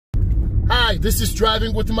Hi, this is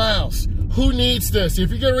Driving with Miles. Who needs this? If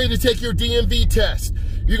you're getting ready to take your DMV test,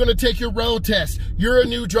 you're going to take your road test, you're a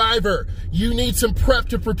new driver, you need some prep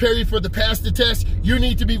to prepare you for the pass the test, you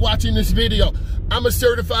need to be watching this video. I'm a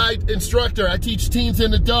certified instructor. I teach teens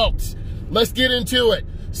and adults. Let's get into it.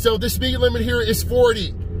 So the speed limit here is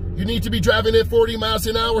 40. You need to be driving at 40 miles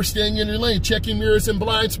an hour, staying in your lane, checking mirrors and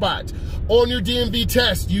blind spots. On your DMV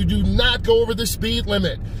test, you do not go over the speed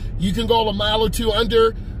limit. You can go a mile or two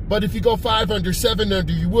under, but if you go 5 under, 7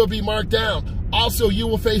 under, you will be marked down. Also, you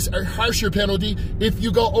will face a harsher penalty if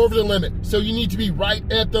you go over the limit. So you need to be right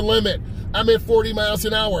at the limit. I'm at 40 miles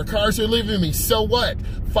an hour. Cars are leaving me. So what?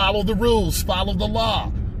 Follow the rules. Follow the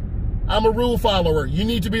law. I'm a rule follower. You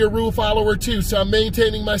need to be a rule follower too, so I'm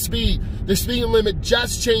maintaining my speed. The speed limit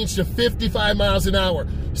just changed to 55 miles an hour.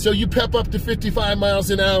 So you pep up to 55 miles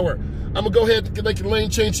an hour. I'm gonna go ahead and make a lane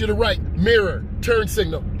change to the right. Mirror, turn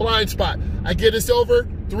signal, blind spot. I get this over,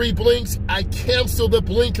 3 blinks, I cancel the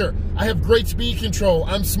blinker. I have great speed control,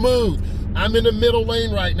 I'm smooth. I'm in the middle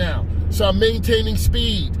lane right now, so I'm maintaining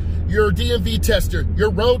speed. Your DMV tester, your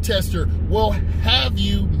road tester will have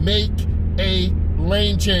you make a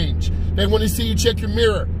lane change. They want to see you check your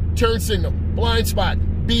mirror, turn signal, blind spot,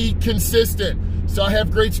 be consistent. So I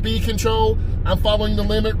have great speed control. I'm following the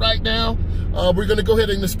limit right now. We're gonna go ahead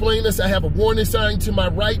and explain this. I have a warning sign to my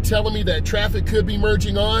right telling me that traffic could be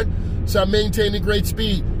merging on. So I'm maintaining great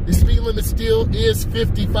speed. The speed limit still is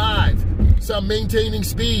 55. So I'm maintaining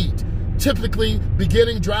speed. Typically,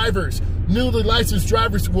 beginning drivers, newly licensed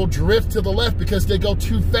drivers will drift to the left because they go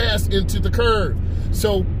too fast into the curve.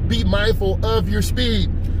 So be mindful of your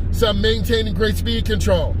speed. So I'm maintaining great speed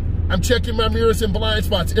control. I'm checking my mirrors and blind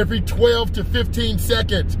spots every 12 to 15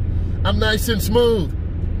 seconds. I'm nice and smooth.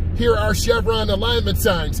 Here are Chevron alignment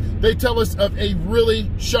signs. They tell us of a really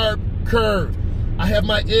sharp curve. I have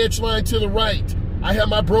my edge line to the right. I have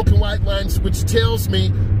my broken white lines, which tells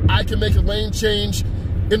me I can make a lane change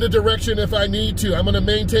in the direction if I need to. I'm gonna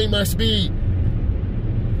maintain my speed.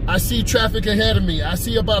 I see traffic ahead of me. I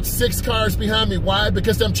see about 6 cars behind me. Why?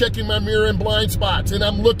 Because I'm checking my mirror and blind spots and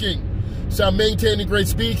I'm looking. So I'm maintaining great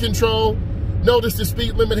speed control. Notice the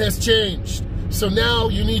speed limit has changed. So now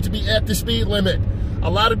you need to be at the speed limit. A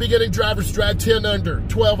lot of beginning drivers drive 10 under,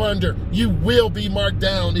 12 under. You will be marked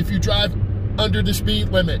down if you drive under the speed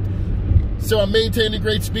limit. So I'm maintaining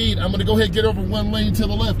great speed. I'm gonna go ahead and get over 1 lane to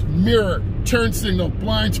the left. Mirror, turn signal,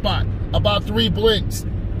 blind spot, about 3 blinks.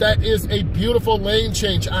 That is a beautiful lane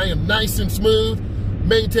change. I am nice and smooth,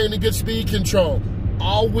 maintaining good speed control.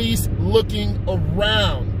 Always looking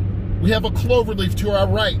around. We have a cloverleaf to our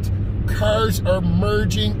right. Cars are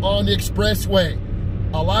merging on the expressway.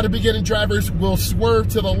 A lot of beginning drivers will swerve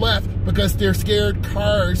to the left because they're scared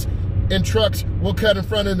cars and trucks will cut in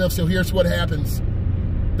front of them. So here's what happens.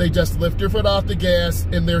 They just lift their foot off the gas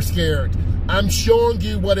and they're scared. I'm showing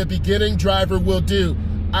you what a beginning driver will do.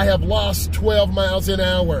 I have lost 12 miles an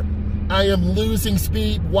hour. I am losing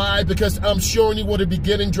speed. Why? Because I'm showing you what a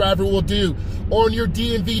beginning driver will do. On your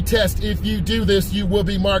DMV test, if you do this, you will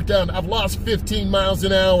be marked down. I've lost 15 miles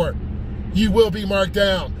an hour. You will be marked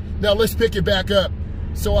down. Now let's pick it back up.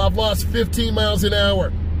 So I've lost 15 miles an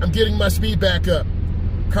hour. I'm getting my speed back up.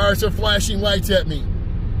 Cars are flashing lights at me.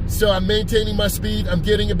 So I'm maintaining my speed. I'm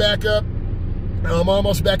getting it back up. I'm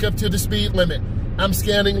almost back up to the speed limit. I'm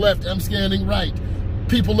scanning left. I'm scanning right.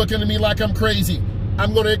 People looking at me like I'm crazy.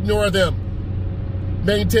 I'm going to ignore them.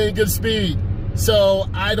 Maintain good speed. So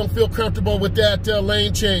I don't feel comfortable with that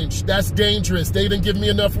lane change. That's dangerous. They didn't give me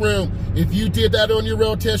enough room. If you did that on your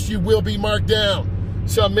road test, you will be marked down.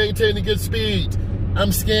 So I'm maintaining good speed.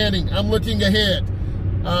 I'm scanning. I'm looking ahead.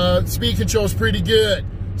 Speed control is pretty good.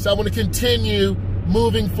 So I want to continue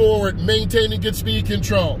moving forward, maintaining good speed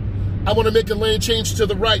control. I want to make a lane change to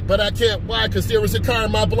the right, but I can't. Why? Because there was a car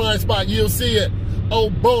in my blind spot. You'll see it. Oh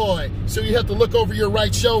boy. So you have to look over your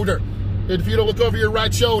right shoulder. If you don't look over your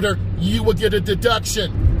right shoulder, you will get a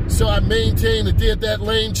deduction. So I maintained and did that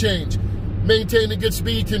lane change. Maintain a good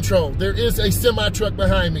speed control. There is a semi-truck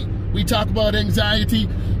behind me. We talk about anxiety.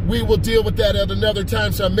 We will deal with that at another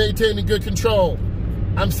time. So I'm maintaining good control.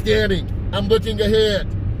 I'm scanning. I'm looking ahead.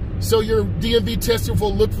 So your DMV tester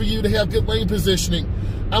will look for you to have good lane positioning.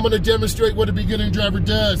 I'm going to demonstrate what a beginning driver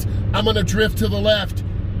does. I'm going to drift to the left.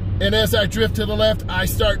 And as I drift to the left, I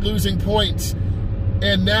start losing points.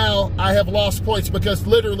 And now I have lost points because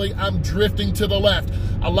literally I'm drifting to the left.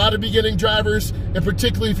 A lot of beginning drivers, and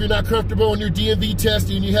particularly if you're not comfortable on your DMV test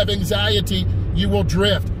and you have anxiety, you will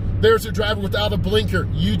drift. There's a driver without a blinker.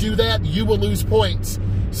 You do that, you will lose points.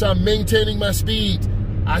 So I'm maintaining my speed.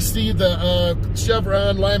 I see the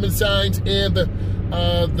Chevron alignment signs and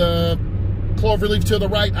the cloverleaf to the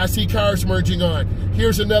right. I see cars merging on.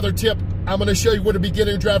 Here's another tip I'm gonna show you what a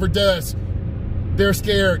beginning driver does. They're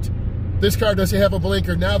scared. This car doesn't have a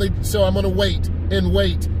blinker. So I'm gonna wait and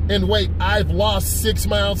wait and wait. I've lost 6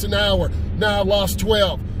 miles an hour. Now I lost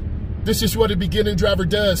 12. This is what a beginning driver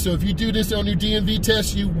does. So if you do this on your DMV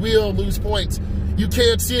test, you will lose points. You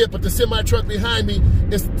can't see it, but the semi-truck behind me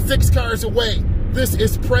is 6 cars away. This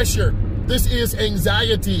is pressure. This is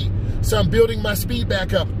anxiety. So I'm building my speed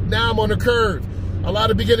back up. Now I'm on a curve. A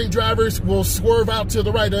lot of beginning drivers will swerve out to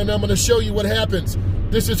the right, and I'm gonna show you what happens.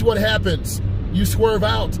 This is what happens. You swerve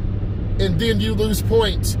out, and then you lose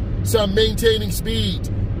points. So I'm maintaining speed.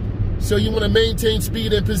 So you wanna maintain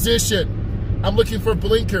speed and position. I'm looking for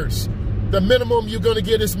blinkers. The minimum you're gonna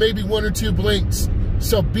get is maybe 1 or 2 blinks.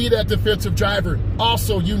 So be that defensive driver.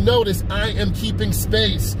 Also, you notice I am keeping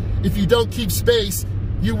space. If you don't keep space,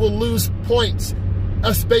 you will lose points.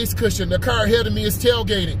 A space cushion. The car ahead of me is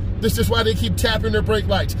tailgating. This is why they keep tapping their brake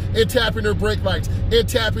lights and tapping their brake lights and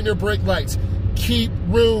tapping their brake lights. Keep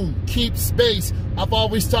room, keep space. I've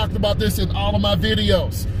always talked about this in all of my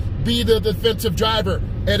videos. Be the defensive driver.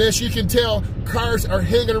 And as you can tell, cars are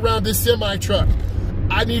hanging around this semi-truck.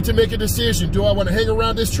 I need to make a decision. Do I want to hang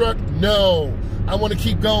around this truck? No. I want to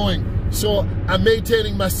keep going. So I'm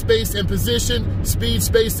maintaining my space and position, speed,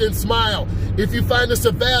 space, and smile. If you find this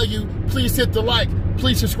of value, please hit the like.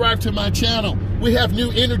 Please subscribe to my channel. We have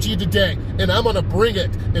new energy today, and I'm gonna bring it,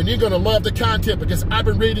 and you're gonna love the content because I've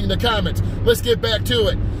been reading the comments. Let's get back to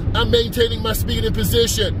it. I'm maintaining my speed and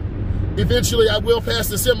position. Eventually, I will pass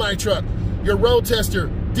the semi-truck. Your road tester,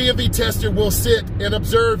 DMV tester will sit and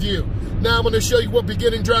observe you. Now I'm gonna show you what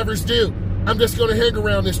beginning drivers do. I'm just gonna hang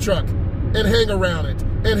around this truck and hang around it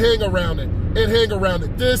and hang around it and hang around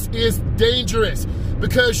it. This is dangerous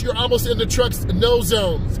because you're almost in the truck's no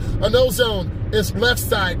zones. A no zone is left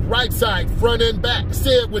side, right side, front and back.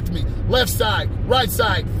 Say it with me. Left side, right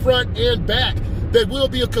side, front and back. There will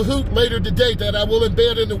be a Kahoot later today that I will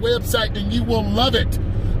embed in the website and you will love it.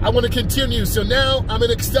 I want to continue. So now I'm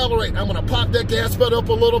gonna accelerate. I'm gonna pop that gas pedal up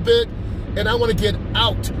a little bit and I want to get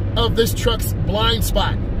out of this truck's blind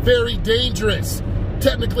spot. Very dangerous.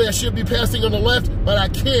 Technically, I should be passing on the left, but I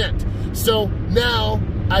can't. So now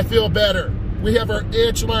I feel better. We have our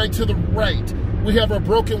edge line to the right. We have our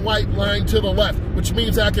broken white line to the left, which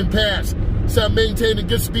means I can pass. So I'm maintaining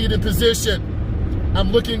good speed and position.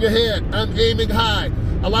 I'm looking ahead. I'm aiming high.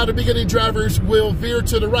 A lot of beginning drivers will veer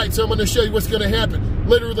to the right, so I'm gonna show you what's gonna happen.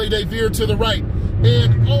 Literally, they veer to the right.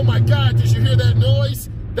 And oh my God, did you hear that noise?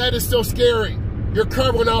 That is so scary. Your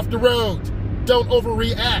car went off the road. Don't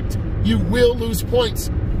overreact. You will lose points.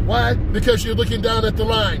 Why? Because you're looking down at the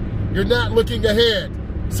line. You're not looking ahead.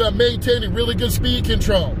 So I'm maintaining really good speed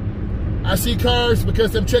control. I see cars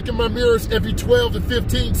because I'm checking my mirrors every 12 to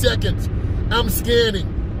 15 seconds. I'm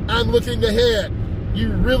scanning. I'm looking ahead.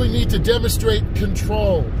 You really need to demonstrate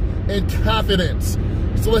control and confidence.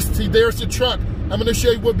 So let's see, there's the truck. I'm gonna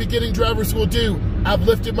show you what beginning drivers will do. I've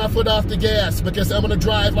lifted my foot off the gas because I'm gonna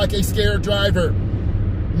drive like a scared driver.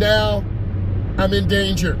 Now, I'm in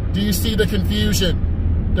danger. Do you see the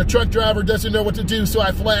confusion? The truck driver doesn't know what to do, so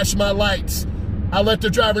I flash my lights. I let the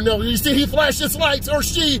driver know. You see, he flashed his lights, or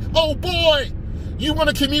she. Oh boy! You want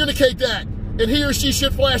to communicate that, and he or she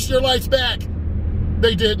should flash their lights back.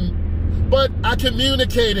 They didn't, but I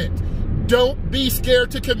communicated. Don't be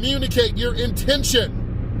scared to communicate your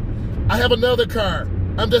intention. I have another car.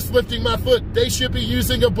 I'm just lifting my foot. They should be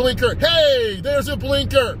using a blinker. Hey, there's a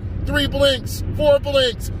blinker. 3 blinks, 4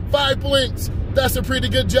 blinks, 5 blinks. That's a pretty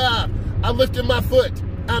good job. I lifted my foot.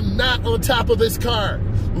 I'm not on top of this car.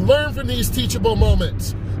 Learn from these teachable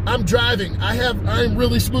moments. I'm driving. I'm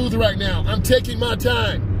really smooth right now. I'm taking my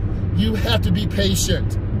time. You have to be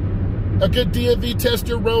patient. A good DMV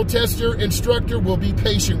tester, road tester, instructor will be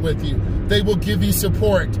patient with you. They will give you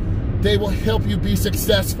support. They will help you be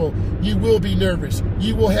successful. You will be nervous.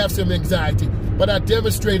 You will have some anxiety. But I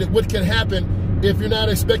demonstrated what can happen if you're not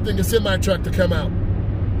expecting a semi-truck to come out.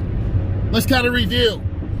 Let's kind of review.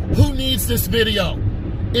 Who needs this video?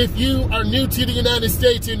 If you are new to the United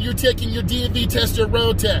States and you're taking your DMV test or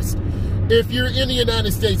road test, if you're in the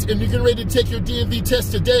United States and you're getting ready to take your DMV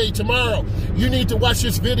test today, tomorrow, you need to watch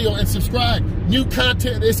this video and subscribe. New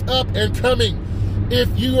content is up and coming. If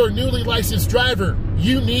you are a newly licensed driver,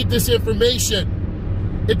 you need this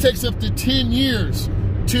information. It takes up to 10 years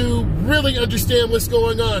to really understand what's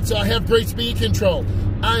going on. So I have great speed control.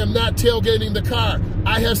 I am not tailgating the car.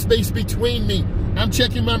 I have space between me. I'm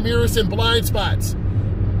checking my mirrors and blind spots.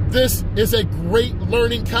 This is a great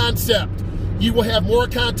learning concept. You will have more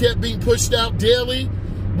content being pushed out daily.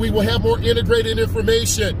 We will have more integrated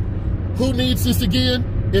information. Who needs this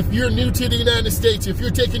again? If you're new to the United States, if you're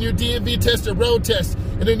taking your DMV test or road test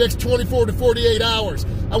in the next 24 to 48 hours,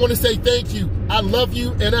 I want to say thank you. I love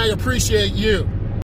you and I appreciate you.